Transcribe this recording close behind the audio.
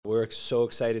we're so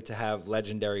excited to have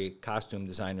legendary costume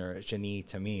designer Janie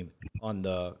Tamim on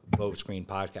the Globe Screen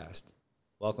podcast.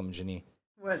 Welcome, Janie.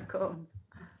 Welcome.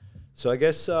 So I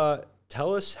guess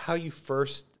tell us how you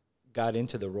first got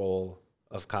into the role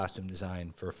of costume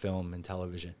design for film and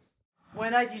television.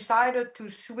 When I decided to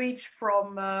switch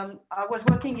from, I was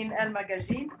working in Elle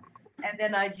Magazine, and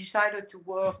then I decided to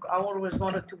work. I always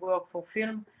wanted to work for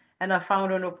film, and I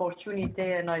found an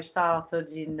opportunity, and I started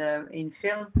in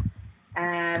film,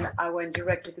 and I went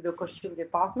directly to the costume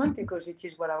department because it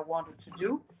is what I wanted to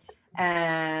do,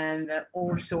 and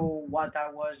also what I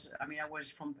was. I mean, I was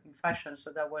from in fashion,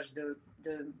 so that was the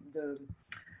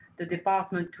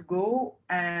department to go,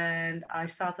 and I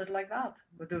started like that,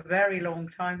 but a very long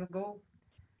time ago.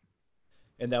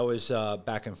 And that was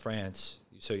back in France.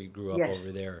 So you grew up Yes.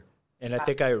 over there. And I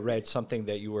think I read something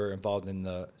that you were involved in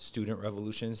the student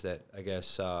revolutions that I guess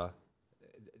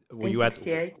were In you at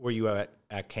 68. were you at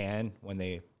Cannes when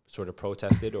they sort of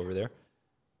protested over there?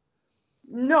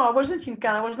 No, I wasn't in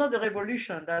Cannes. I was not the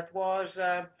revolution. That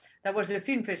was the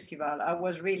film festival. I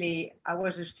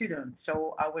was a student,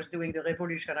 so I was doing the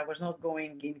revolution. I was not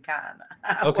going in Cannes.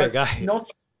 I Okay, was got it. not.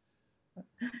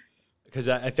 Because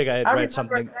I think I had I read remember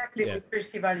something. exactly Yeah. what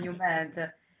festival you meant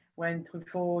when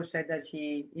Truffaut said that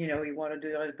he wanted to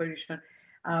do the revolution.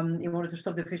 He wanted to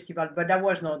stop the festival, but that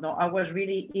was not. No, I was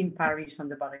really in Paris on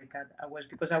the barricade.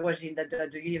 Because I was in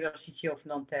the University of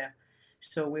Nanterre,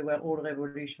 so we were all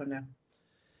revolutionary.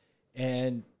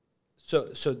 And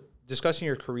so discussing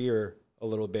your career a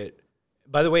little bit.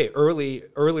 By the way,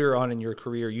 earlier on in your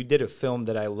career, you did a film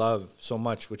that I love so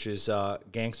much, which is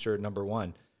Gangster Number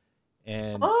One.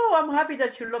 And Oh, I'm happy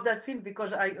that you love that film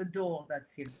because I adore that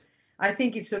film. I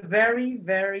think it's a very,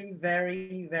 very,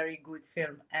 very, very good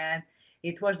film, and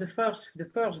it was the first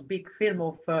big film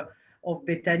of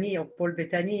Bettany, of Paul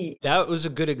Bettany. that was a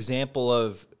good example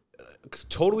of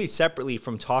totally separately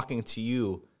from talking to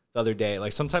you the other day.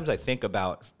 Like sometimes I think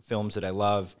about films that I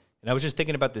love, and I was just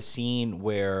thinking about the scene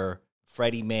where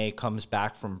Freddie May comes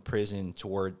back from prison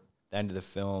toward the end of the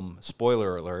film.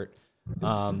 Spoiler alert.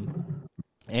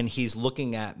 And he's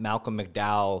looking at Malcolm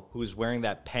McDowell, who's wearing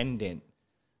that pendant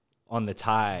on the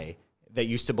tie that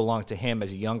used to belong to him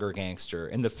as a younger gangster.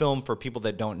 In the film, for people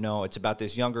that don't know, it's about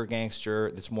this younger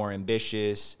gangster that's more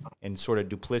ambitious and sort of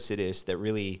duplicitous that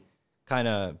really kind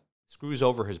of screws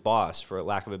over his boss, for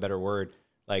lack of a better word,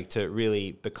 like to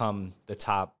really become the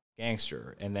top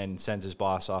gangster, and then sends his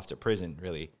boss off to prison,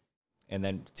 really, and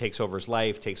then takes over his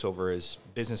life, takes over his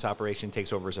business operation,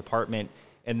 takes over his apartment,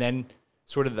 and then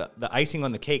sort of the icing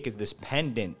on the cake is this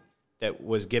pendant that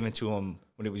was given to him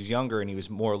when he was younger and he was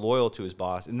more loyal to his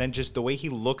boss. And then just the way he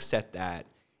looks at that,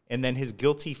 and then his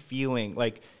guilty feeling,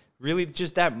 like really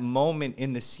just that moment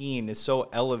in the scene is so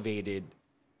elevated.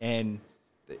 And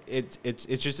it's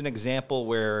just an example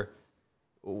where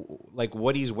like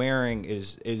what he's wearing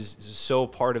is so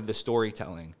part of the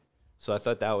storytelling. So I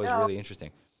thought that was Yeah, really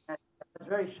interesting. it's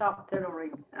very sharp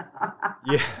tailoring.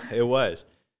 Yeah, it was.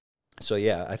 So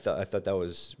yeah, I thought that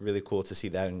was really cool to see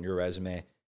that in your resume.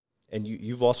 And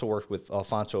you've also worked with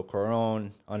Alfonso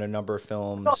Cuarón on a number of No,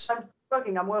 films. I'm still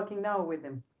working. I'm working now with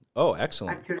him. Oh,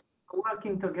 excellent. Actually, we're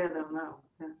working together now.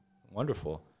 Yeah.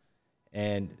 Wonderful.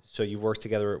 And so you've worked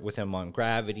together with him on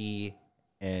Gravity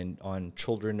and on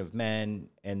Children of Men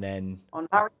and then On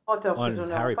Harry Potter, on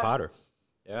Prisoner Harry of Azkaban. Potter.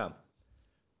 Yeah.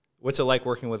 What's it like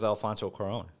working with Alfonso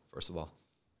Cuarón, first of all?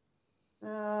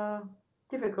 Uh,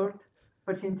 Difficult,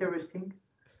 but interesting.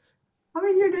 I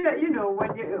mean,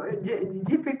 when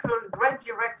difficult, great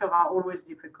directors are always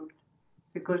difficult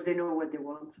because they know what they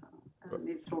want, and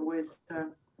it's always.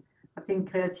 I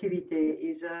think creativity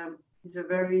is a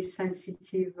very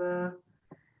sensitive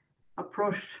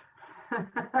approach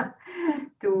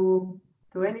to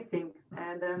anything,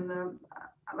 and then.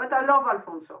 But I love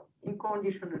Alfonso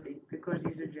unconditionally because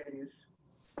he's a genius.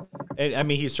 And I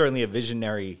mean, he's certainly a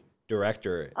visionary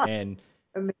director. And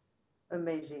Ama-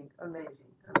 Amazing, amazing,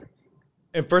 amazing.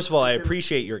 And first of all, I He's a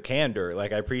appreciate your candor.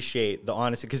 Like I appreciate the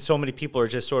honesty because so many people are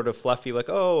just sort of fluffy, like,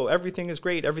 "Oh, everything is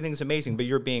great, everything's amazing," but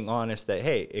you're being honest that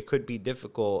hey, it could be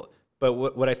difficult. But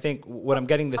what I think, what I'm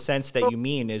getting the sense that you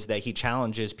mean is that he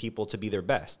challenges people to be their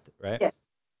best, right? Yeah,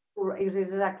 it's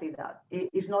exactly that.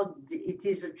 It's not. It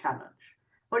is a challenge,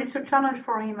 but it's a challenge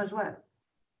for him as well.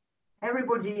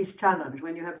 Everybody is challenged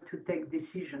when you have to take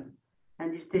decision,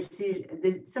 and this decision,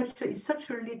 it's such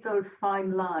a little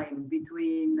fine line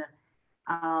between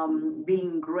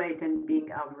being great and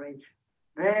being average.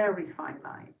 Very fine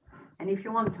line. And if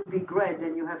you want to be great,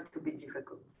 then you have to be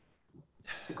difficult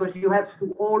because you have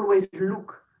to always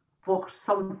look for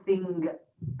something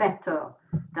better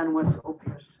than what's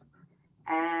obvious.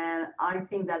 And I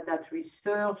think that that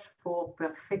research for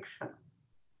perfection,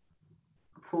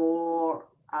 for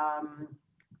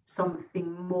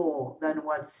something more than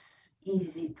what's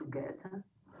easy to get.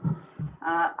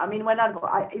 I mean, when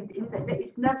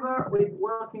it's never with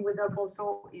working with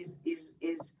Alfonso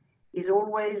is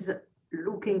always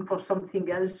looking for something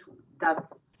else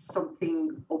that's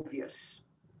something obvious.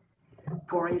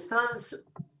 For instance,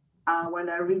 when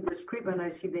I read the script and I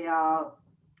see there are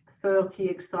 30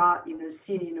 extra in a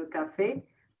scene in a cafe,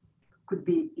 could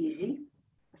be easy,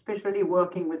 especially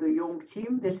working with a young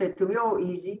team. They said to me, oh,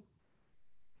 easy,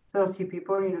 30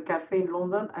 people in a cafe in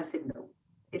London. I said, no,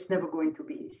 it's never going to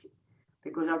be easy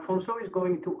because Alfonso is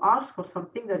going to ask for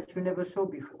something that you never saw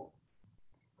before.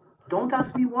 Don't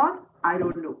ask me what, I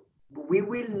don't know. But we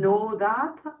will know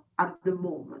that at the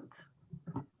moment.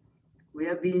 We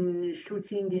have been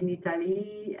shooting in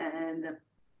Italy and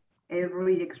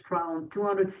every extra on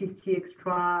 250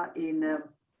 extra in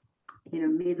the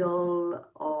middle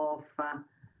of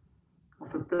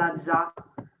a plaza.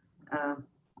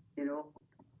 You know,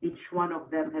 each one of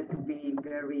them had to be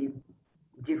very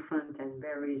different and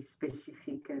very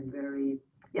specific and very,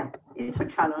 yeah, it's a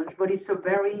challenge, but it's a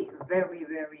very, very,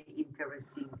 very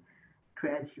interesting,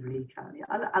 creatively challenge.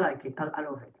 I like it. I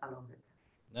love it. I love it.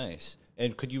 Nice.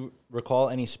 And could you recall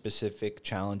any specific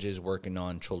challenges working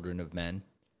on Children of Men?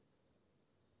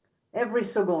 Every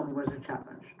second was a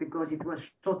challenge because it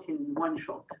was shot in one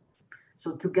shot.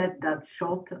 So to get that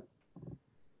shot,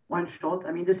 one shot,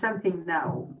 I mean, the same thing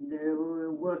now.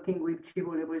 Working with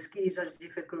Chivo Lebreski is as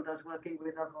difficult as working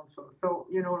with Alfonso. So,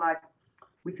 you know, like,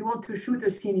 if you want to shoot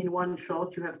a scene in one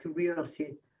shot, you have to rehearse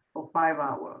it for 5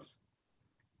 hours.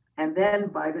 And then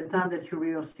by the time that you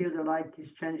rehearse it, the light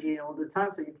is changing all the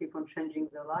time. So you keep on changing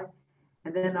the light.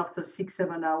 And then after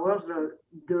 6-7 hours,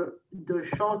 the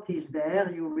shot is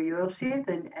there, you rehearse it,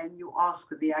 and you ask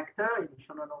the actor in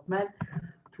Children of Men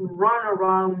to run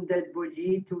around dead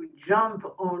body, to jump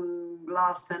on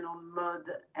glass and on mud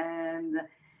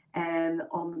and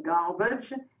on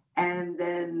garbage, and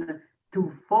then to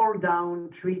fall down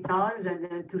 3 times, and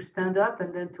then to stand up,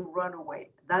 and then to run away.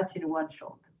 That's in one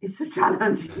shot. It's a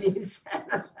challenge in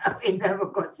itself. We never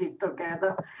got it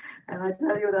together. And I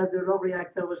tell you that the lovely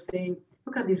actor was saying,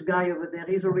 look at this guy over there.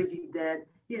 He's already dead.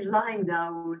 He's lying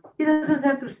down. He doesn't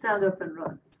have to stand up and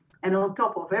run. And on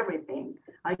top of everything,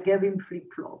 I gave him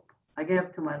flip-flop. I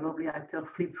gave to my lovely actor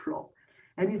flip-flop.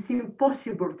 And it's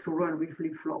impossible to run with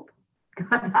flip-flop.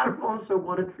 But Alfonso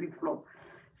wanted flip-flop.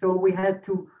 So we had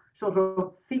to sort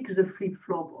of fix the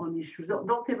flip-flop on his shoes.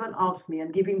 Don't even ask me.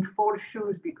 And give him false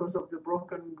shoes because of the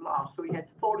broken glass. So he had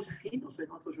false feet.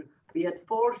 He had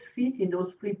false feet in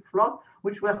those flip-flops,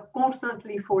 which were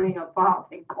constantly falling apart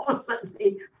and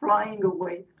constantly flying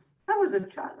away. That was a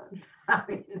challenge. I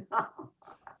mean,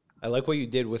 I like what you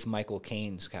did with Michael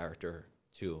Caine's character,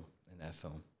 too, in that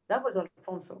film. That was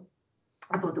Alfonso.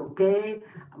 I thought, okay,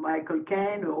 Michael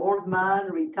Caine, an old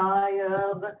man,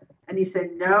 retired. And he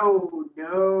said, no,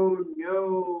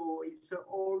 it's an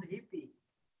old hippie.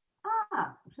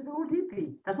 It's an old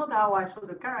hippie. That's not how I saw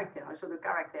the character. I saw the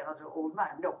character as an old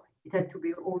man. No, it had to be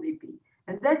an old hippie.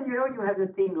 And then, you know, you have the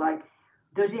thing like,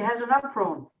 does he has an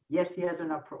apron? Yes, he has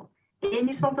an apron.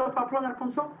 Any sort of apron,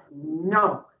 Alfonso?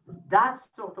 No, that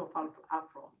sort of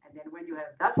apron. And then when you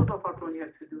have that sort of apron, you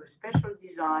have to do a special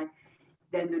design.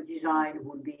 Then the design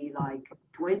would be like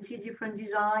 20 different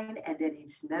designs, and then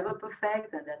it's never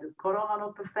perfect, and then the color are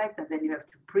not perfect, and then you have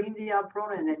to print the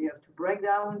apron, and then you have to break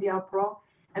down the apron.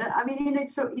 And I mean,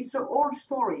 it's an old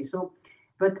story. So,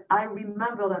 but I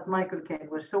remember that Michael Caine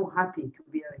was so happy to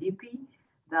be a hippie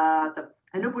that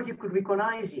and nobody could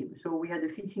recognize him. So we had a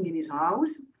fitting in his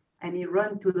house, and he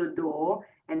ran to the door,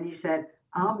 and he said,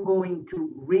 I'm going to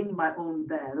ring my own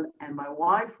bell and my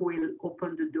wife will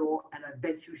open the door and I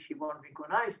bet you she won't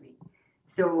recognize me.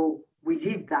 So we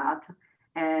did that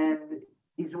and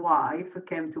his wife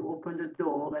came to open the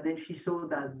door and then she saw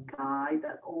that guy,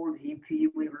 that old hippie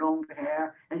with long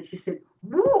hair, and she said,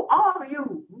 who are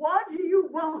you? What do you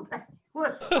want? And he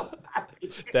was so happy.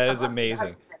 That is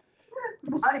amazing.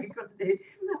 Michael did.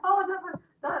 Oh,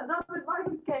 that was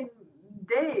Michael Caine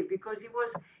day because he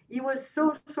was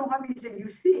so happy. He said, you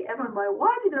see, Evan, my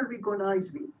wife didn't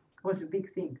recognize me. It was a big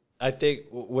thing. I think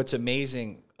what's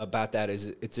amazing about that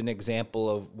is it's an example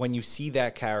of when you see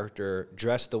that character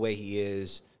dressed the way he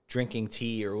is, drinking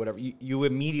tea or whatever, you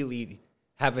immediately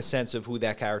have a sense of who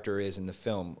that character is in the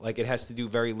film. Like it has to do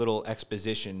very little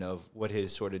exposition of what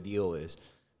his sort of deal is,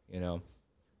 you know?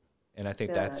 And I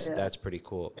think that's pretty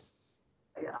cool.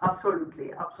 Yeah,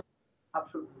 absolutely.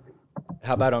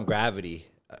 How about on Gravity?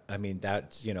 I mean,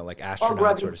 that's, you know, like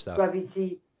astronaut sort of stuff.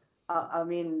 Gravity. I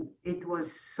mean, it was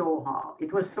so hard.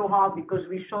 It was so hard because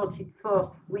we shot it first.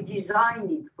 We designed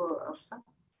it first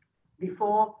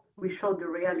before we shot the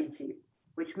reality,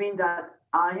 which means that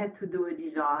I had to do a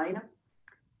design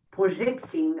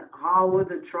projecting how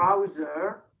the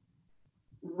trouser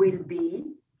will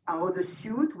be, how the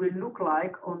suit will look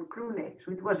like on Clooney.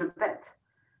 So it was a bet.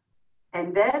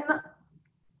 And then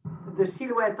the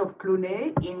silhouette of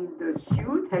Clooney in the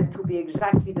suit had to be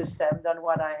exactly the same than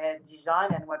what I had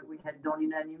designed and what we had done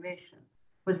in animation.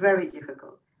 It was very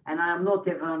difficult. And I am not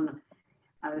even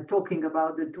talking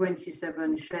about the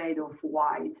 27 shade of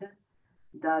white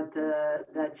that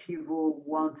Chivo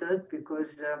wanted,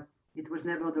 because it was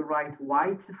never the right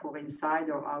white for inside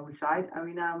or outside. I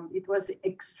mean, it was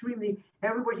extremely,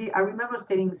 everybody, I remember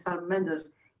telling Sam Mendes,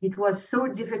 it was so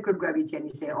difficult, Gravity, and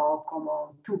he said, oh, come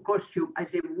on, 2 costumes. I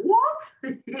said, what?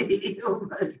 You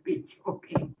must be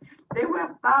joking. There were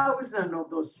thousands of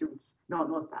those suits. No,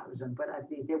 not thousands, but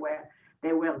at least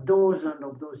there were dozens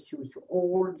of those suits,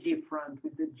 all different,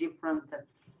 with the different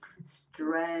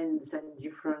strands and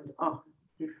different,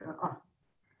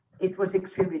 it was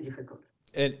extremely difficult.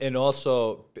 And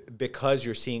also because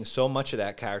you're seeing so much of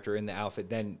that character in the outfit,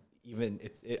 then even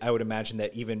I would imagine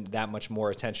that even that much more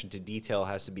attention to detail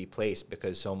has to be placed,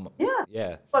 because it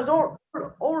was all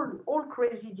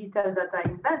crazy details that I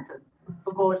invented,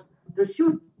 because the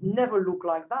suit never look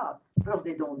like that. First,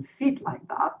 they don't fit like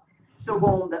that.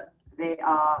 Second, they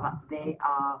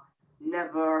are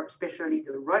never, especially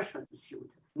the Russian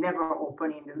suit, never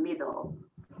open in the middle,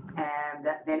 and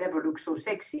they never look so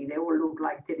sexy. They all look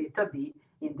like Teletubby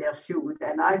in their suit,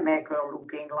 and I make her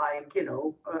looking like,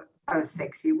 a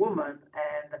sexy woman,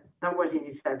 and that was in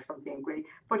itself something great.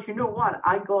 But you know what?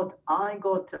 I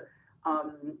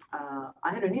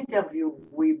had an interview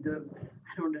with the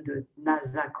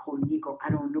NASA Chronique, or I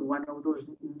don't know, one of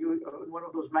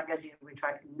those magazines which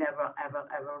I never ever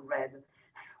read,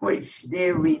 which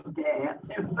they read there.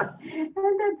 And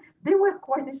then they were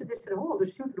quite interested. They said, oh, the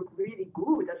suit looked really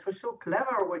good. That was so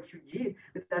clever what you did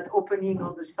with that opening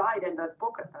on the side and that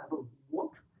pocket. I thought,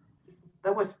 what?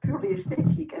 That was purely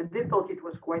aesthetic, and they thought it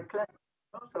was quite clever.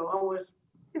 So I was,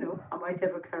 I might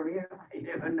have a career. I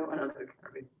never know another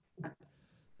career.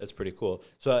 That's pretty cool.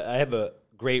 So I have a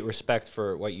great respect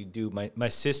for what you do. My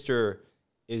sister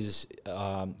is,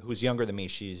 who's younger than me.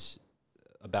 She's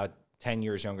about 10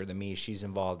 years younger than me. She's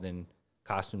involved in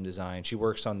costume design. She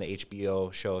works on the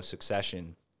HBO show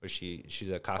Succession, where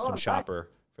she's a costume shopper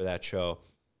for that show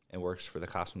and works for the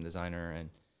costume designer.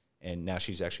 And now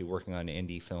she's actually working on an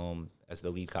indie film as the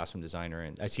lead costume designer.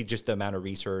 And I see just the amount of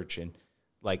research and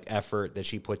effort that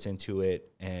she puts into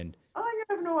it. And I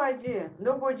have no idea.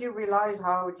 Nobody realizes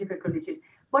how difficult it is.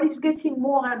 But it's getting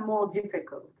more and more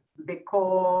difficult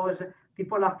because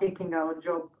people are taking our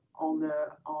job on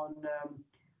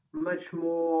much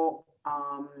more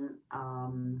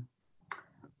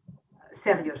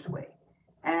serious way.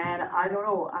 And I don't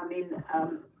know. I mean,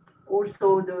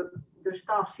 also the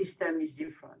star system is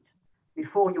different.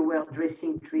 Before you were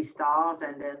dressing 3 stars,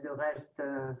 and then the rest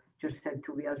just had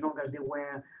to be, as long as they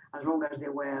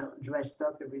were dressed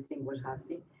up, everything was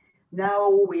happy. Now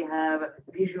we have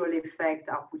visual effect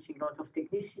are putting a lot of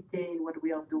technicity in what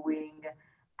we are doing,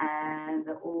 and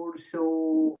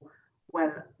also,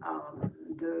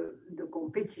 the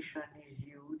competition is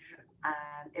huge,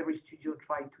 and every studio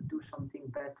tries to do something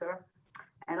better.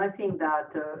 And I think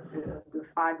that the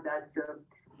fact that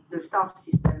the star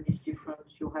system is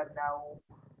different. You have now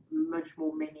much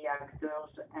more many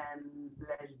actors and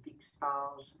less big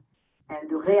stars. And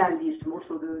the realism,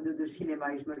 also the cinema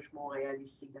is much more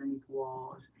realistic than it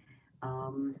was.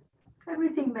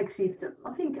 Everything makes it,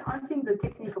 I think the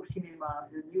technique of cinema,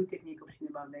 the new technique of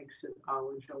cinema makes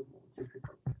our job more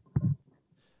difficult.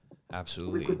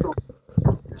 Absolutely.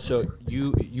 So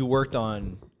you worked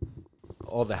on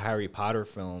all the Harry Potter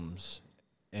films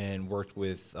and worked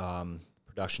with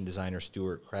production designer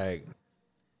Stuart Craig.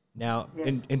 Now,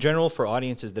 yes. in general, for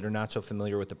audiences that are not so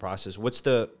familiar with the process, what's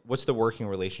the working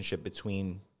relationship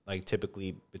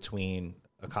typically between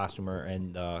a costumer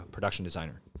and a production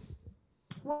designer?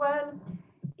 Well,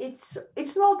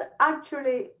 it's not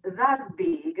actually that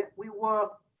big. We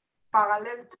work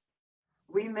parallel.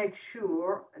 We make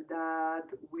sure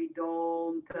that we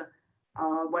don't.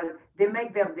 They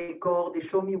make their decor. They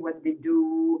show me what they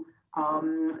do.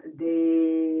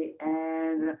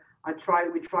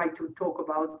 We try to talk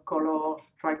about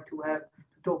colors,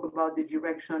 talk about the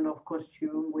direction of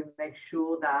costume. We make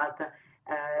sure that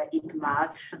it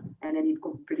match and then it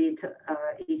complete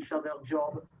each other's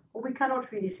job. But we cannot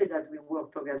really say that we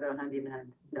work together hand in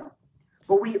hand. No,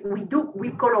 but we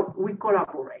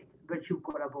collaborate. But you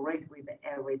collaborate with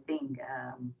everything.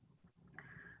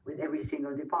 with every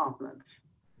single department.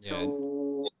 Yeah.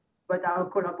 So, but our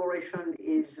collaboration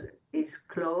is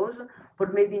close,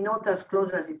 but maybe not as close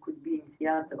as it could be in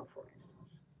theater, for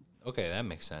instance. Okay, that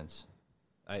makes sense.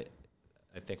 I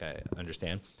I think I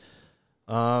understand.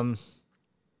 Um,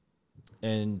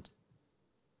 and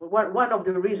One of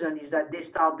the reasons is that they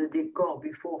start the decor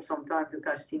before sometimes the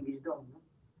casting is done.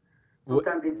 what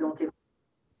Sometimes they don't even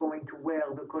going to wear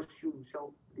the costume,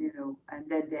 so and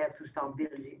then they have to start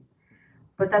building.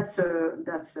 But that's a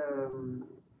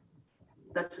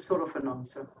sort of an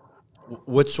answer.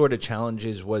 what sort of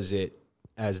challenges was it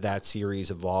as that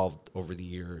series evolved over the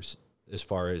years? As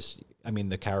far as I mean,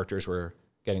 the characters were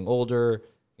getting older.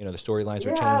 The storylines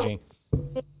were Yeah, changing.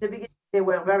 in the beginning they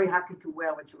were very happy to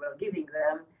wear what you were giving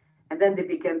them, and then they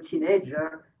became teenager,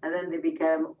 and then they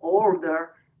became older,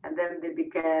 and then they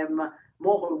became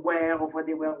more aware of what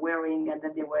they were wearing, and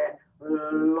then there were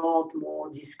a lot more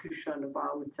discussion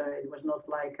about it was not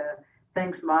like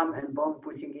thanks mom and bomb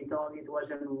putting it on, it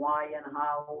wasn't why and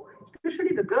how,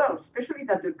 especially the girls, especially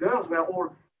that the girls were all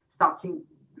starting,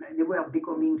 they were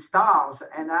becoming stars.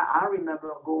 And I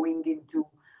remember going into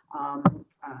um,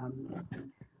 um,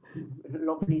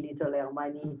 lovely little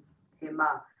Hermione,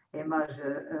 Emma, Emma's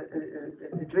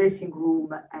dressing room,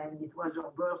 and it was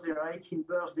her birthday, her 18th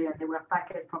birthday, and they were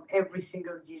packed from every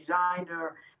single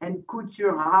designer and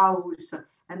couture house.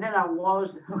 And then I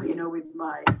was, with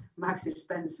my Max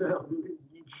Spencer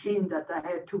jean that I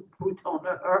had to put on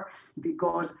her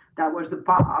because that was the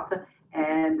part.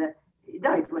 And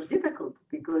yeah, it was difficult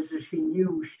because she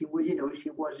knew she would, she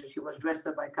was dressed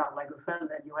up by Karl Lagerfeld,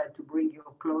 and you had to bring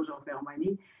your clothes of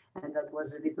Hermione, and that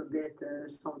was a little bit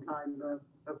sometimes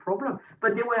a problem.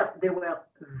 But they were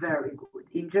very good.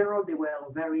 In general, they were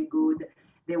very good.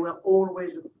 They were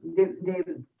always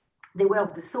they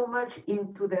were so much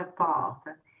into their part,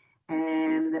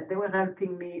 and they were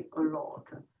helping me a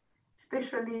lot.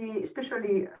 Especially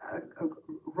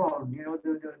Ron,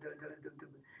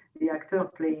 the actor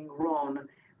playing Ron,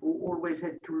 who always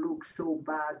had to look so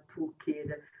bad, poor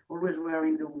kid, always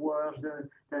wearing the worst,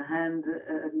 the hand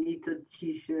knitted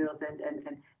t-shirt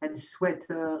and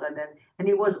sweater, and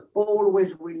he was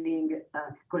always willing,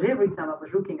 because every time I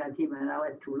was looking at him and I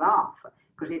had to laugh,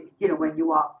 because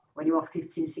when you are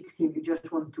 15, 16, you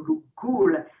just want to look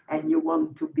cool, and you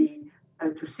want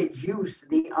to seduce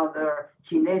the other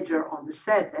teenager on the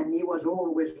set, and he was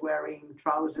always wearing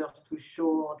trousers too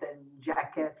short and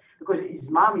jacket because his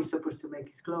mom is supposed to make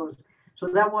his clothes. So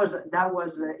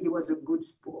he was a good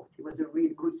sport. He was a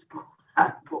real good sport,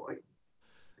 that boy.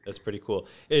 That's pretty cool.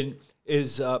 And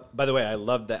by the way, I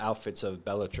love the outfits of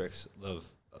Bellatrix of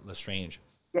Lestrange.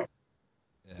 Yes,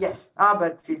 Yeah. yes.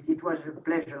 But it was a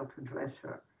pleasure to dress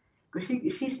her. Because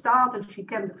she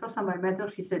came, the first time I met her,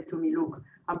 she said to me, look,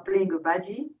 I'm playing a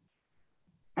badgie,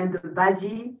 and the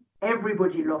badgie,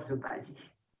 everybody loves a badgie.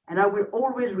 And I will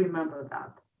always remember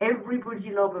that.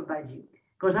 Everybody loves a badgie.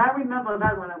 Because I remember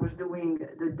that when I was doing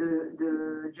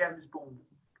the James Bond,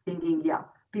 thinking, yeah,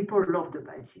 people love the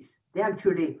badges.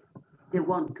 They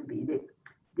want to be.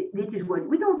 This is what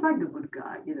we don't like the good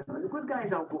guy. The good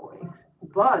guys are boys,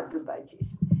 but the badges.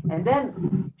 And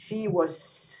then she was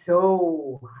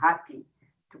so happy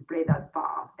to play that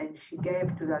part, and she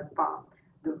gave to that part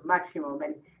the maximum.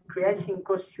 And creating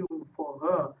costume for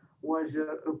her was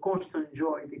a constant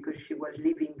joy because she was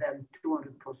living them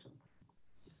 200%.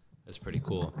 That's pretty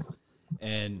cool.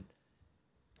 And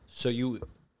so you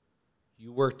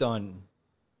worked on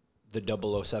the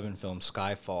 007 film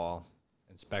Skyfall,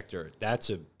 Inspector. That's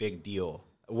a big deal.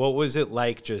 What was it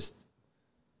like just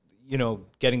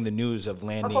getting the news of But for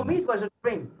me, landing? it was a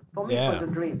dream. For me, it was Yeah.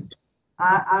 a dream.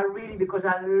 I really, because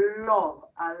I love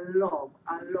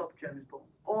James Bond.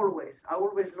 I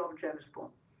always loved James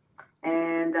Bond.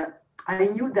 And I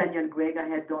knew Daniel Craig. I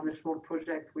had done a small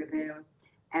project with him,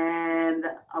 and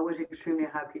I was extremely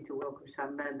happy to work with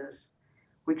Sam Mendes,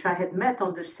 which I had met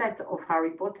on the set of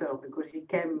Harry Potter because he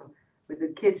came with the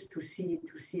kids to see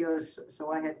us.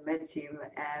 So I had met him,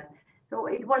 and so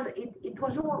it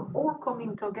was all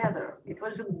coming together. It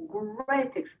was a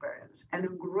great experience and a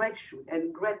great shoot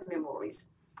and great memories.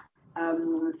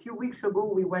 A few weeks ago,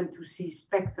 we went to see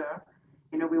Spectre.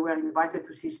 We were invited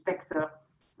to see Spectre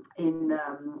in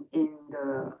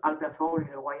the Albert Hall, in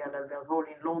the Royal Albert Hall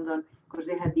in London, because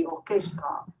they had the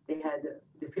orchestra, they had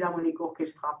the Philharmonic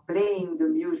Orchestra playing the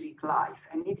music live,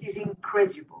 and it is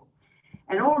incredible.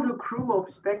 And all the crew of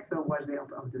Spectre was there,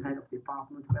 of the head of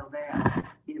department were there,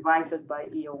 invited by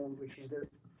Eon, which is the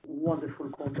wonderful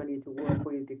company to work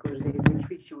with because they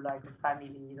treat you like a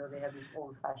family. They have this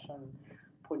old-fashioned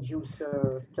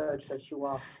producer touch that you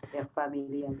are their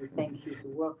family and they thank you to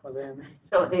work for them.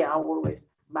 So they are always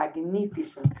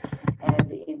magnificent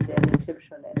and in their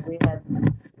reception. And we had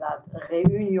that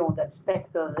reunion, that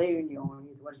Spectre reunion.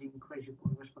 It was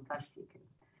incredible. It was fantastic.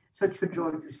 Such a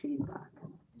joy to see it back.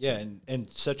 Yeah, and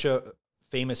such a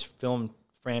famous film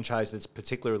franchise that's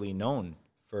particularly known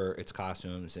for its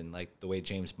costumes and like the way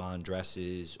James Bond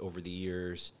dresses over the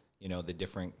years, you know, the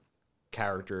different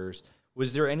characters.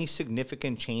 Was there any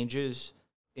significant changes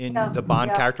in the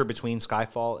Bond character between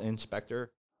Skyfall and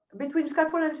Spectre? Between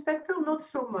Skyfall and Spectre, not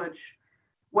so much.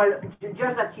 Well,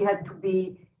 just that he had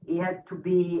to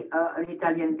be an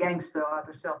Italian gangster at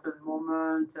a certain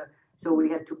moment, so he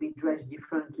had to be dressed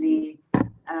differently.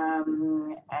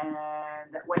 And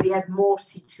well, he had more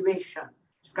situation.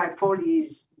 Skyfall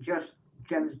is just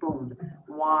James Bond,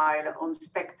 while on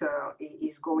Spectre he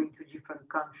is going to different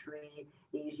country,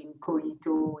 he's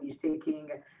incognito,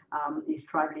 he's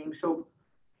traveling. So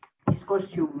his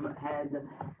costume had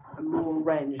more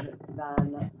range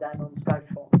than on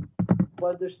Skyfall,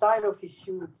 but the style of his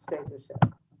suit stayed the same.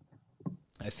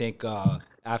 I think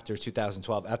after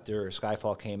 2012, after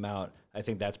Skyfall came out, I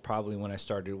think that's probably when I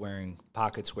started wearing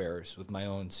pocket squares with my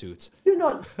own suits. You're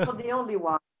not the only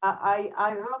one. I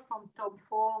heard from Tom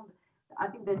Ford, I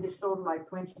think that they sold like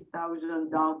 20,000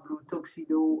 dark blue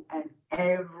tuxedo, and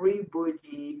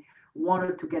everybody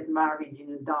wanted to get married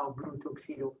in a dark blue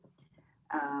tuxedo.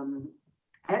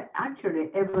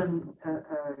 Actually, Evan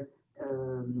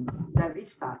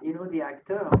Davista, you know, the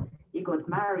actor, he got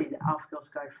married after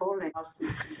Skyfall and asked me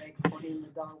to make for him a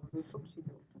dark blue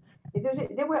tuxedo. Because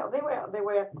they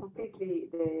were completely,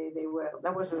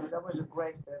 that was a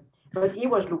great, but he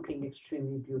was looking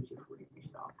extremely beautiful in this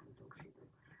dark blue tuxedo.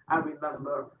 I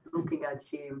remember looking at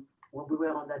him when we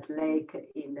were on that lake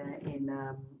in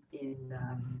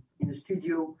the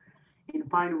studio in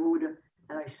Pinewood,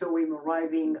 and I saw him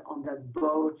arriving on that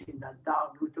boat in that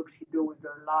dark blue tuxedo with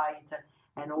the light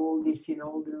and all this, you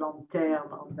know, the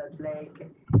lantern on that lake.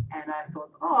 And I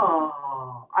thought,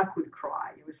 oh, I could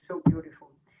cry. It was so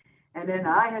beautiful. And then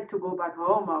I had to go back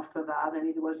home after that, and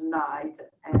it was night,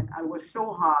 and I was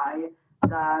so high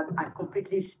that I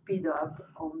completely speed up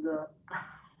on the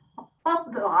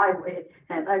highway,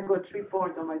 and I got 3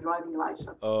 points on my driving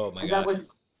license. Oh my gosh.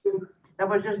 That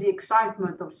was just the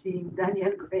excitement of seeing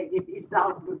Daniel Craig in his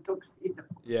dark blue tuxedo.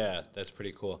 Yeah, that's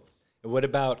pretty cool. And what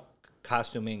about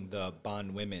costuming the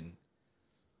Bond women?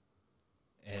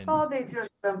 And they just...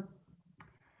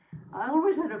 I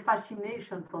always had a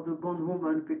fascination for the Bond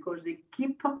woman because they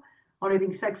keep on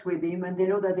having sex with him, and they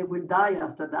know that they will die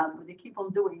after that, but they keep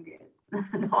on doing it.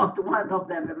 Not one of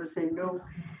them ever say no.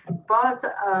 But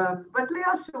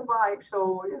Leia survived,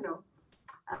 so you know,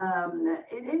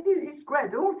 it's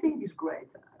great. The whole thing is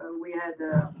great.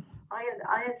 I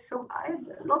had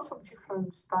lots of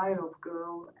different style of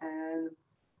girl, and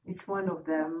each one of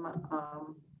them.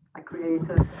 I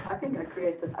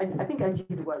think I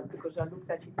did well because I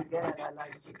looked at it again and I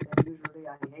liked it. And usually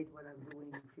I hate what I'm doing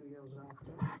a few years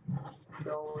after.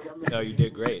 So no, you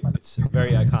did great. It's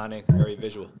very iconic, very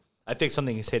visual. I think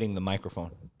something is hitting the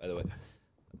microphone, by the way.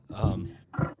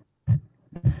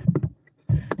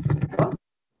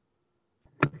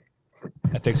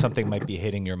 I think something might be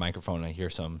hitting your microphone. I hear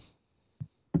some.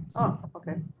 Oh,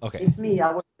 okay. Okay. It's me.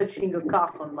 I was touching a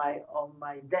card on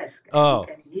my desk. Oh. You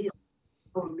can hear.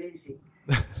 Oh, amazing.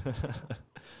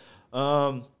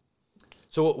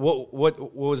 So what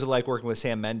was it like working with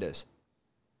Sam Mendes?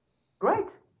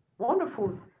 Great,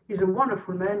 wonderful. He's a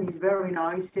wonderful man. He's very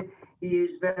nice. He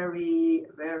is very,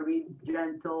 very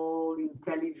gentle,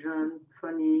 intelligent,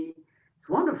 funny. It's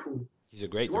wonderful. He's a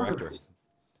great director. Wonderful.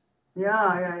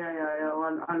 Yeah.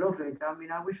 Well, I love it. I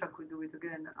mean, I wish I could do it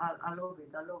again. I love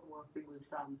it. I love working with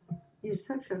Sam. He's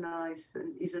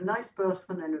a nice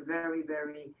person and a very,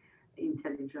 very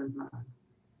intelligent man.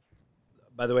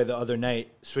 By the way, the other night,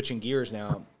 switching gears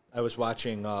now, I was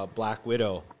watching Black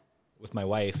Widow with my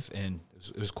wife, and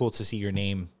it was cool to see your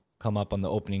name come up on the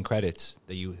opening credits.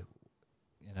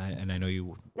 And I know you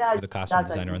were the costume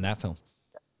designer on that film.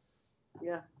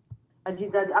 Yeah, I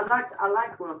did that. I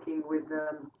like working with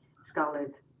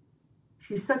Scarlett.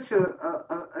 She's such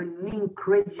an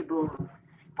incredible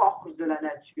force de la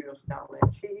nature,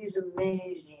 Scarlett. She is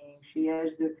amazing. She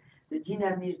has the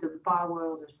dynamism, the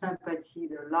power, the sympathy,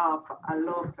 the love. I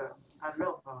love her.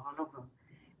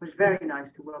 It was very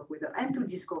nice to work with her and to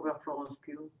discover Florence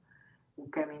Pugh, who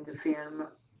came in the film.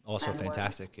 Also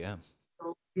fantastic, yeah.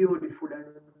 So beautiful and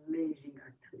amazing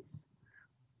actress.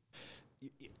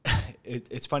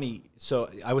 It's funny. So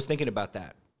I was thinking about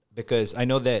that because I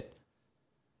know that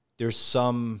there's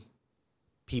some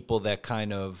people that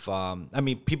kind of,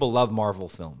 people love Marvel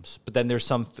films, but then there's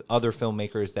some other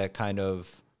filmmakers that kind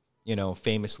of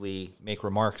famously make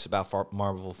remarks about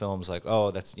Marvel films like,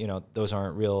 oh, that's, those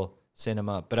aren't real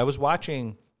cinema. But I was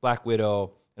watching Black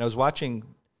Widow, and I was watching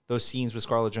those scenes with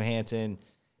Scarlett Johansson,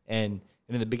 and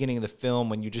in the beginning of the film,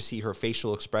 when you just see her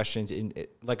facial expressions,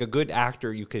 like a good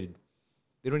actor,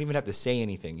 they don't even have to say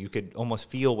anything. You could almost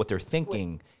feel what they're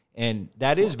thinking, and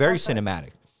that is very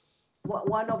cinematic.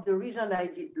 One of the reasons I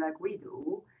did Black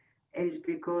Widow is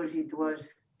because it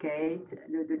was Kate,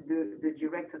 the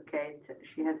director Kate.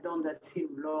 She had done that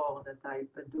film Lore that I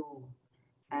adore,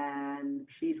 and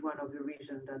she's one of the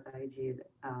reasons that I did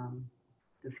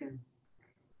the film,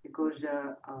 because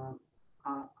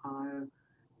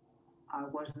I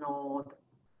was not.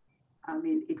 I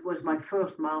mean, it was my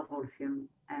first Marvel film,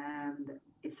 and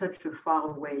it's such a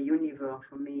faraway universe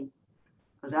for me,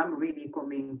 because I'm really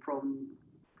coming from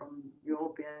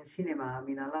European cinema. I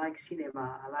mean, I like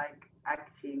cinema, I like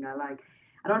acting,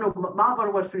 I don't know,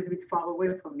 Marvel was a little bit far away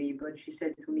from me, but she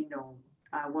said to me, no,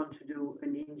 I want to do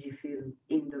an indie film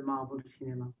in the Marvel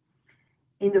cinema,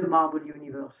 in the Marvel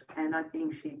universe. And I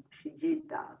think she did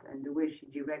that. And the way she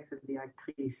directed the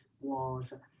actress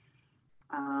was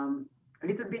a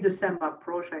little bit the same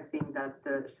approach, I think, that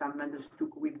Sam Mendes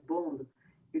took with Bond.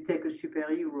 You take a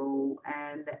superhero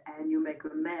and you make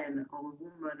a man or a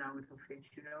woman out of it,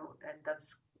 and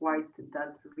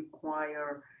that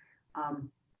require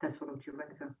that sort of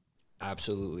director.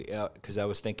 Absolutely, because I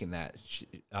was thinking that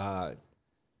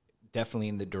definitely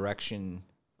in the direction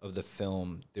of the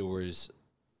film, there was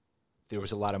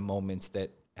a lot of moments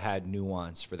that had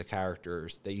nuance for the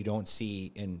characters that you don't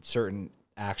see in certain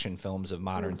action films of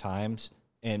modern times.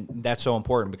 And that's so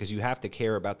important because you have to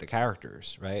care about the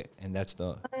characters, right? And that's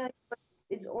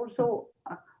it's also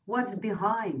what's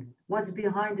behind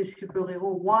the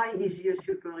superhero. Why is he a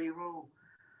superhero?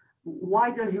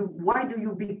 Why do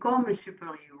you become a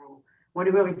superhero?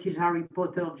 Whatever it is, Harry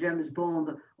Potter, James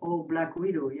Bond, or Black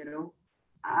Widow,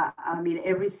 I mean,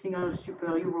 every single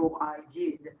superhero I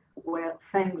did, where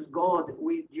thanks God,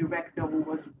 with director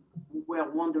who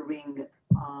were wondering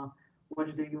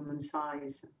what's the human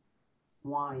size,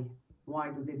 why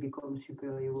do they become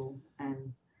superhero,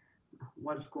 and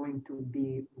what's going to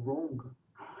be wrong?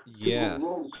 Yeah. To go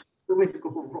wrong, always go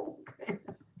wrong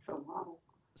somehow.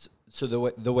 So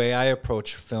the way I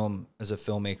approach film as a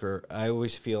filmmaker, I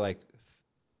always feel like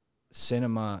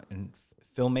cinema and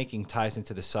filmmaking ties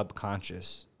into the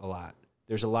subconscious a lot.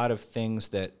 There's a lot of things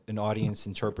that an audience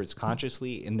interprets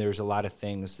consciously, and there's a lot of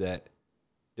things that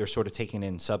they're sort of taking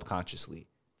in subconsciously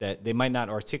that they might not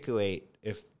articulate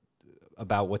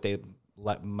about what they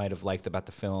might have liked about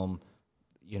the film,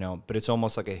 but it's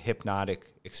almost like a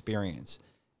hypnotic experience.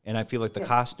 And I feel like the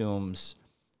costumes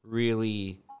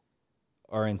really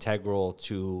are integral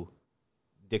to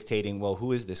dictating, well,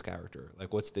 who is this character?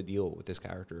 Like, what's the deal with this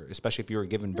character? Especially if you were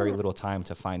given very little time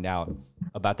to find out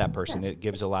about that person. It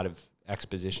gives a lot of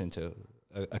exposition to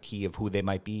a key of who they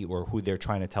might be or who they're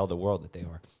trying to tell the world that they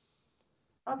are.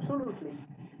 Absolutely.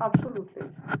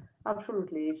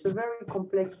 It's a very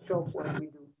complex job what we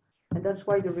do. And that's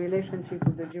why the relationship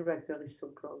with the director is so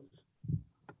close.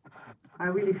 I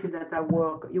really feel that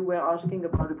you were asking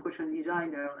about the production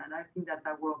designer, and I think that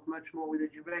I work much more with the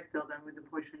director than with the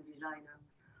production designer.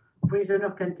 Prisoner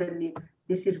can tell me,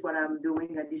 this is what I'm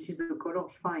doing, and this is the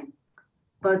colors, fine.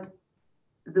 But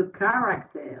the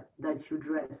character that you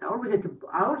dress, I always say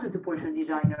to production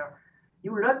designer,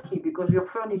 you're lucky because your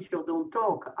furniture don't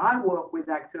talk. I work with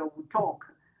actors who talk,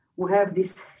 who have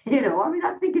this, I mean,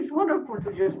 I think it's wonderful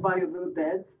to just buy a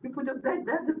bed. You put a bed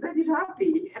there, the bed is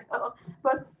happy.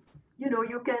 But,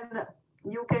 you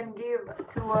can give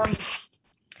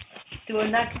to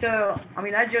an actor. I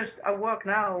mean, I work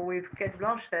now with Cate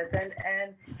Blanchett,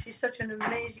 and she's such an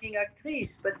amazing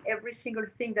actress, but every single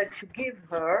thing that you give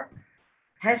her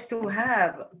has to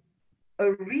have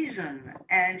a reason,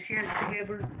 and she has to be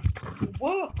able to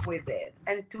work with it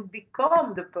and to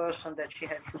become the person that she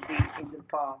had to be in the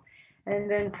part. And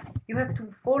then you have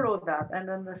to follow that and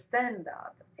understand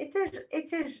that. It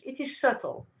is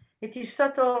subtle. It is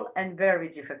subtle and very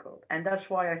difficult. And that's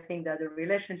why I think that the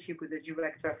relationship with the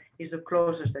director is the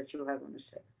closest that you have on the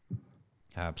set.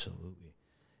 Absolutely.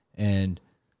 And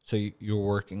so you're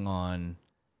working on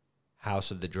House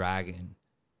of the Dragon,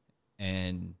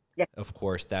 and of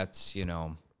course that's,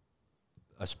 a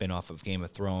spinoff of Game of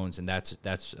Thrones, and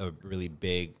that's a really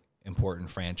big, important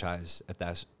franchise at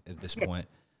this point.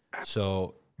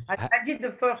 So I did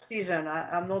the first season.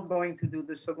 I'm not going to do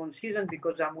the second season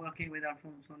because I'm working with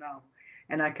Alfonso now,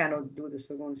 and I cannot do the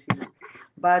second season.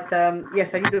 But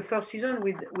yes, I did the first season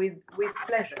with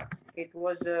pleasure. It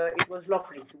was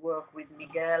lovely to work with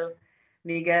Miguel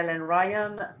and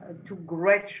Ryan, two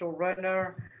great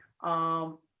showrunner,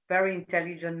 very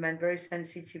intelligent man, very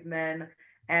sensitive man,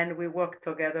 and we worked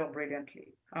together brilliantly.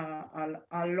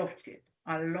 I loved it.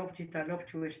 I loved it. I loved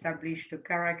to establish the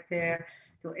character,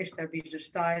 to establish the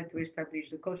style, to establish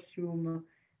the costume,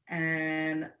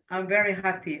 and I'm very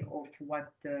happy of what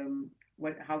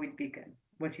how it became,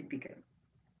 what it became.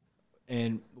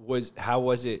 And how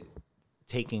was it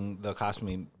taking the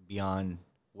costuming beyond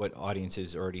what audiences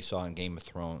already saw in Game of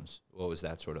Thrones? What was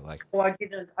that sort of like? Oh, I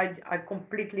didn't. I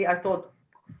completely. I thought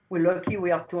we're lucky.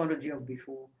 We are 200 years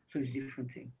before, so it's a different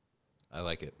thing. I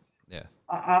like it. Yeah.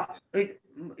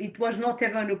 It was not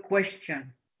even a question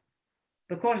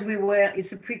because we were.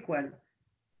 It's a prequel.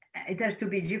 It has to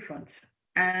be different.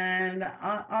 And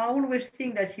I always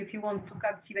think that if you want to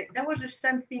captivate, that was the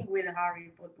same thing with Harry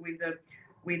Potter,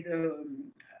 with the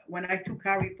when I took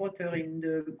Harry Potter in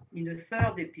the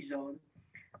third episode.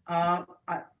 Uh,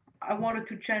 I I wanted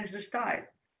to change the style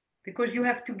because you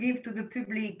have to give to the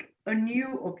public a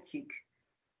new optic.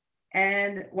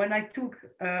 And when I took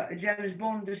James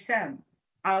Bond the same,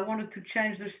 I wanted to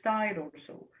change the style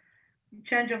also.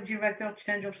 Change of director,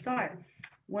 change of style.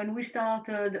 When we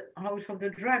started House of the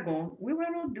Dragon, we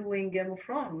were not doing Game of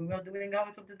Thrones, we were doing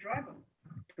House of the Dragon.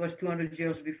 It was 200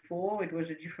 years before, it was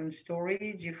a different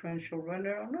story, different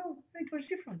showrunner. No, it was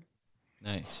different.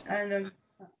 Nice. And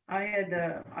I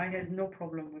had no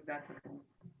problem with that at all.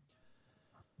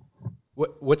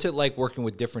 What's it like working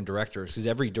with different directors? Because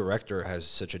every director has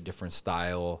such a different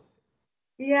style.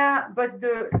 Yeah, but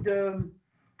the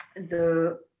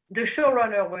the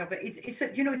showrunner were it's a,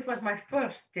 you know, it was my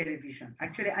first television.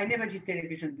 Actually, I never did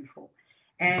television before,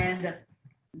 and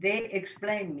they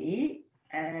explained me,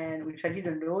 and which I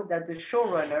didn't know, that the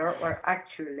showrunner were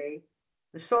actually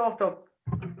the sort of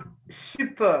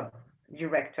super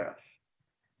directors.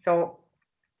 So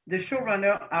the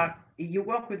showrunner are, you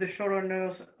work with the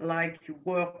showrunners like you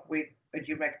work with a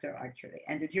director actually,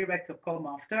 and the director come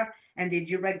after and they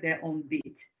direct their own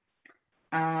beat.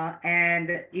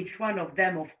 And each one of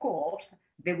them, of course,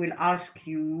 they will ask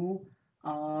you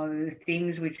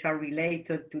things which are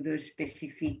related to the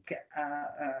specific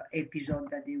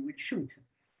episode that they will shoot.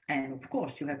 And of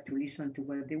course, you have to listen to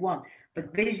what they want.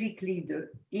 But basically, the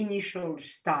initial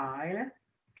style,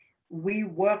 we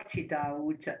worked it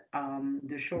out,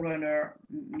 the showrunner,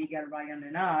 Miguel Ryan,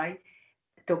 and I,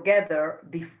 together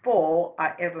before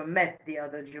I ever met the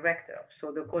other director.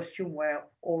 So the costume were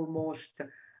almost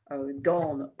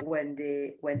done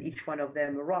when each one of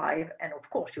them arrive, and of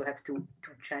course you have to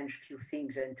change few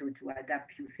things and to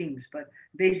adapt few things. But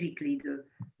basically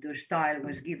the style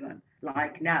was given.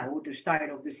 Like now, the style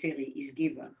of the series is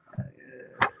given.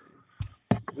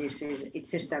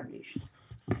 It's established.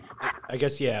 I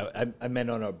guess, yeah, I meant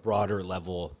on a broader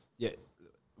level, yeah,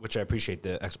 which I appreciate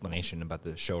the explanation about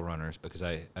the showrunners because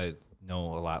I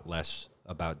know a lot less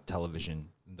about television,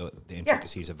 the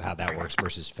intricacies of how that works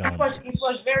versus film.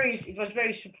 It was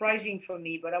very surprising for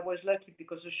me, but I was lucky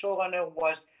because the showrunner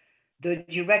was the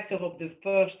director of the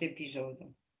first episode.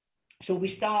 So we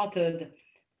started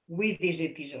with this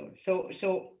episode.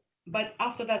 But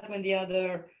after that, when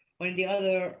the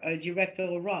other director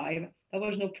arrived, there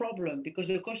was no problem because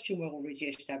the costume were already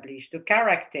established. The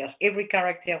characters, every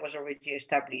character was already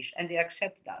established, and they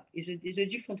accept that. It's a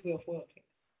different way of working.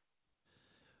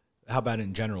 How about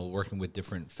in general, working with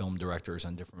different film directors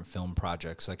on different film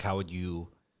projects? Like, how would you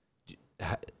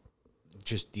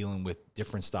just dealing with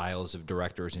different styles of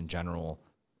directors in general?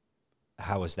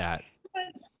 How is that?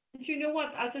 But you know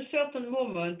what? At a certain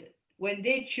moment, when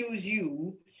they choose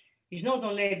you, it's not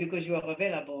only because you are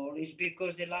available, it's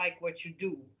because they like what you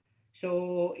do.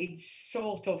 So it's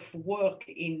sort of work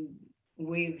in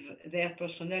with their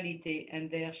personality and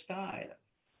their style.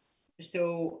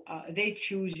 So they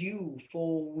choose you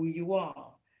for who you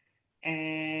are,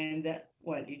 and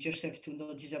well, you just have to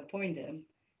not disappoint them.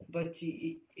 But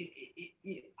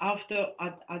after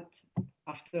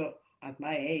after at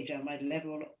my age, at my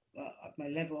level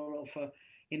of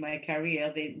in my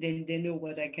career, they know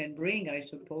what I can bring, I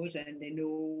suppose, and they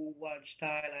know what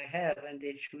style I have, and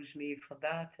they choose me for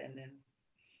that, and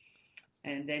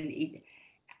then it.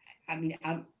 I mean,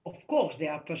 of course,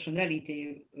 their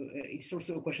personality. It's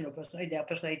also a question of personality. Their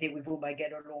personality with whom I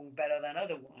get along better than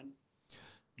other one.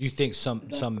 You think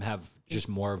some have just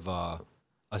more of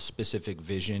a specific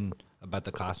vision about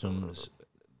the costumes,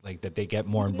 like that they get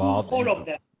more involved? All of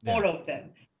them. Yeah. All of them.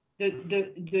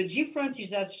 The difference is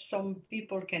that some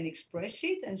people can express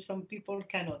it and some people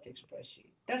cannot express it.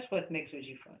 That's what makes a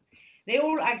difference. They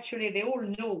all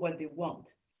know what they want,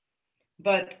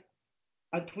 but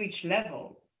at which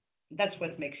level? That's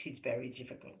what makes it very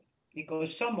difficult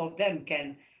because some of them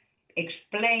can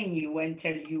explain you and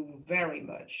tell you very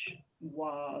much,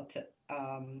 what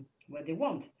what they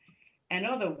want.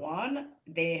 Another one,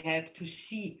 they have to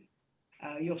see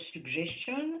your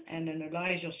suggestion and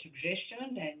analyze your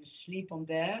suggestion and sleep on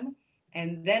them,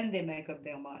 and then they make up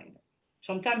their mind.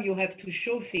 Sometimes you have to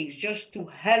show things just to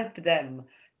help them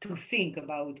to think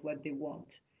about what they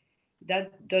want.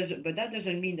 But that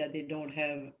doesn't mean that they don't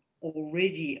have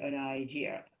already an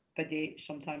idea, but they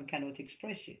sometimes cannot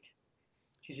express it,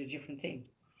 which is a different thing.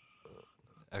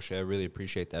 Actually, I really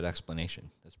appreciate that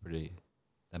explanation.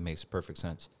 That makes perfect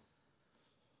sense.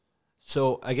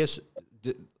 So I guess,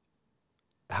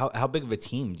 how big of a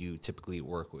team do you typically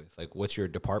work with? Like, what's your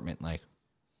department like?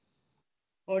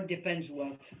 Or depends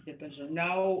what depends on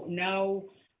now.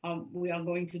 We are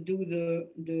going to do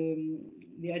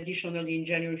the additional in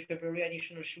January, February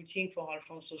additional shooting for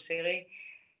Alfonso Sere,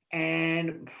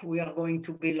 and we are going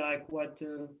to be like what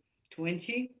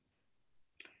 20.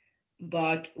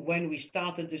 But when we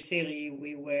started the series,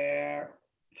 we were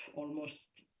almost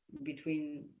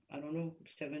between, I don't know,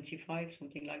 75,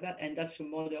 something like that, and that's a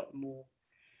model more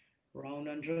around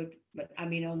 100. But I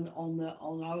mean,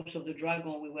 on House of the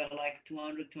Dragon, we were like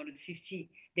 200, 250.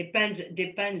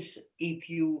 Depends if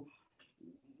you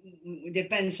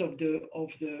depends of the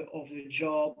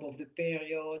job, of the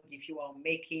period, if you are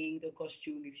making the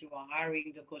costume, if you are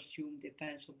hiring the costume,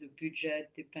 depends of the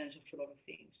budget, depends of a lot of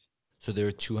things. So there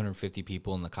are 250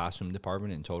 people in the costume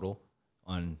department in total.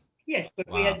 On Yes, but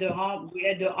Wow, we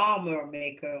had the armor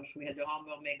makers, we had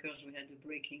the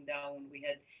breaking down, we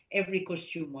had every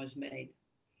costume that's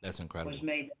was incredible.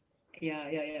 made. Yeah,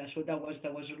 yeah, yeah. So that was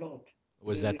a lot.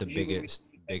 Was that The the jewelry.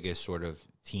 biggest sort of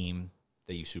team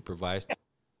that you supervised?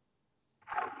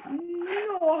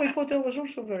 No, Harry Potter was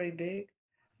also very big,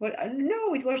 but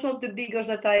no, it was not the biggest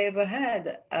that I ever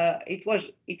had. It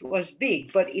was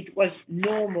big, but it was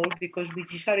normal because we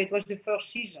decided it was the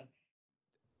first season.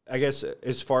 I guess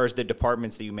as far as the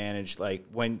departments that you manage, like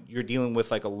when you're dealing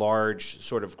with like a large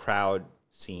sort of crowd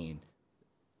scene,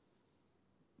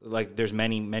 like there's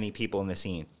many people in the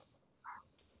scene.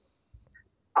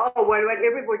 Oh, well,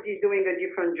 everybody's doing a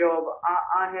different job.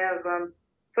 I have,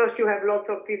 first you have lots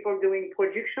of people doing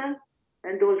production,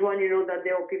 and those one, that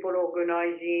there are people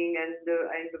organizing and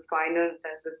the finance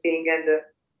and the thing. And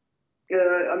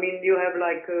I mean, you have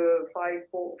like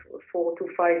four to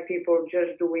five people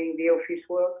just doing the office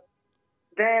work.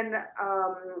 Then,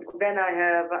 then I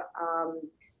have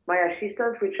my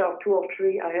assistants, which are two or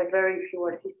three. I have very few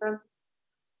assistants.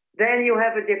 Then you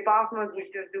have a department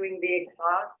which is doing the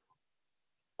extras,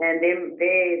 and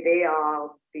they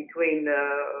are between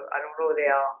I don't know,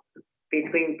 they are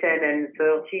between 10 and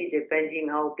 30 depending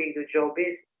how big the job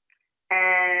is.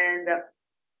 And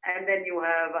and then you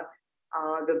have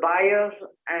the buyers,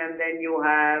 and then you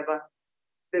have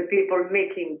the people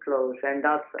making clothes, and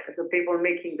that's the people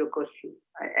making the costume,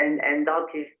 and that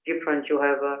is different. You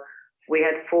have we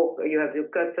had four. You have the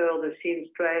cutter, the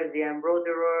seamstress, the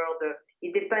embroiderer.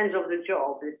 It depends of the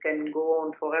job. It can go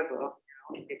on forever.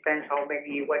 It depends how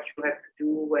many, what you have to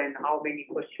do, and how many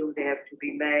costumes they have to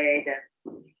be made.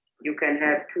 And you can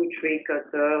have two, three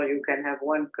cutter. You can have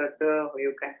one cutter. Or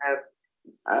you can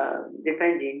have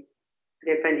depending.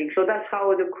 So that's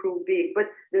how the crew big. But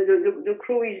the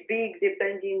crew is big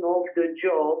depending of the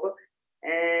job,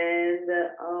 and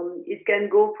it can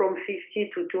go from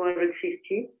 50 to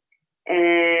 250,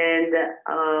 and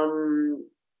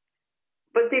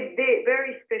but they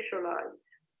very specialized.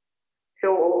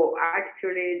 So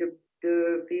actually,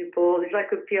 the people, it's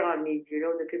like a pyramid.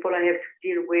 The people I have to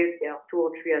deal with, there are two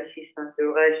or three assistants. The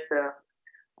rest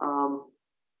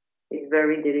is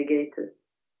very delegated.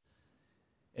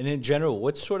 And in general,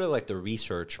 what's sort of like the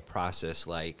research process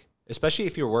like, especially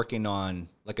if you're working on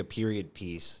like a period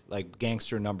piece, like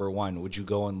Gangster Number One? Would you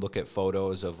go and look at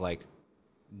photos of like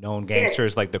known Yes,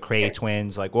 gangsters, like the Cray yes.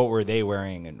 twins, like what were they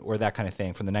wearing, and or that kind of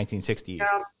thing from the 1960s?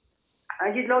 Um,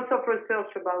 I did lots of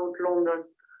research about London,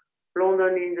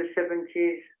 London in the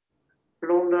 70s,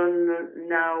 London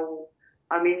now.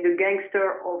 I mean, the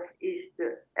gangster of East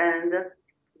End,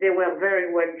 they were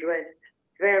very well dressed,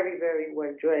 very, very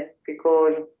well dressed,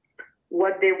 because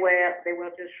what they were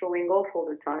just showing off all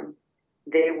the time.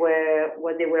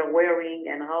 What they were wearing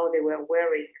and how they were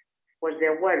wearing was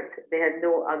their wealth. They had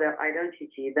no other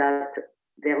identity that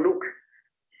their look.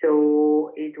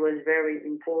 So it was very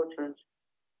important.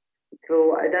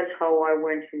 So that's how I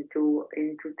went into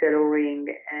tailoring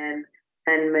and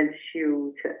handmade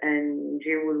suit and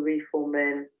jewelry for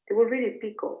men. They were really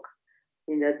peacock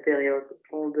in that period.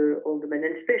 All the men,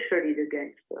 and especially the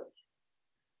gangsters,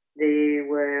 they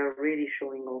were really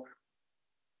showing off.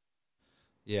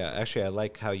 Yeah, actually, I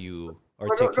like how you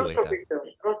Lots articulate of that. research,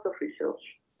 lots of research.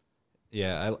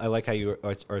 Yeah, I like how you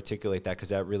articulate that, because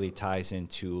that really ties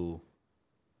into,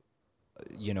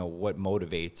 what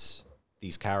motivates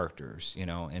these characters,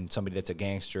 and somebody that's a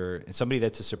gangster and somebody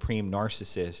that's a supreme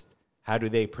narcissist. How do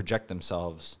they project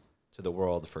themselves to the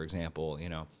world, for example,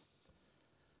 Yes,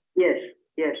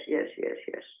 yes.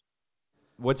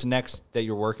 What's next that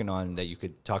you're working on that you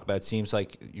could talk about? It seems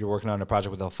like you're working on a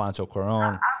project with Alfonso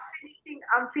Cuarón.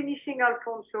 I'm finishing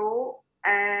Alfonso,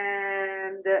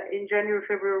 and in January,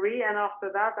 February, and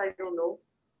after that, I don't know.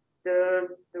 The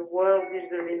world is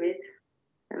the limit,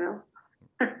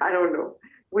 I don't know.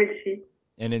 We'll see.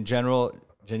 And in general,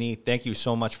 Janie, thank you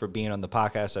so much for being on the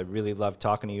podcast. I really loved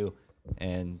talking to you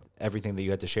and everything that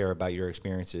you had to share about your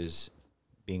experiences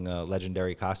being a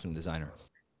legendary costume designer.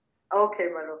 Okay,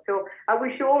 Mano. So I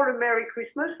wish you all a Merry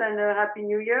Christmas and a Happy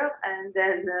New Year, and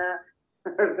then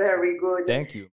a very good Thank you.